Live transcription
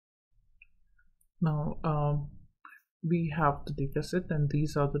Now we have the data set, and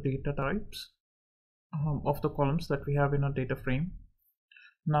these are the data types of the columns that we have in our data frame.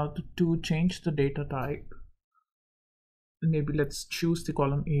 Now to change the data type, maybe let's choose the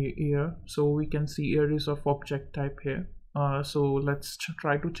column A here, so we can see areas of object type here. So let's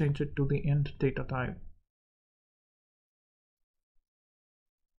try to change it to the int data type.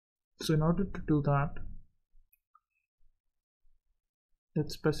 So in order to do that,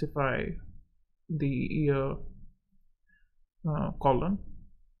 let's specify the year column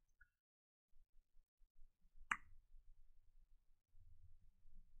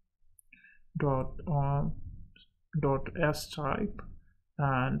dot s type,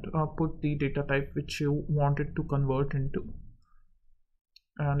 and put the data type which you wanted to convert into.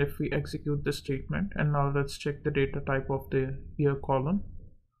 And if we execute this statement, and now let's check the data type of the year column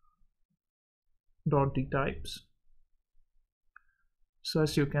dot d types. So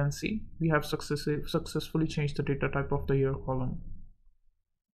as you can see, we have successfully changed the data type of the year column.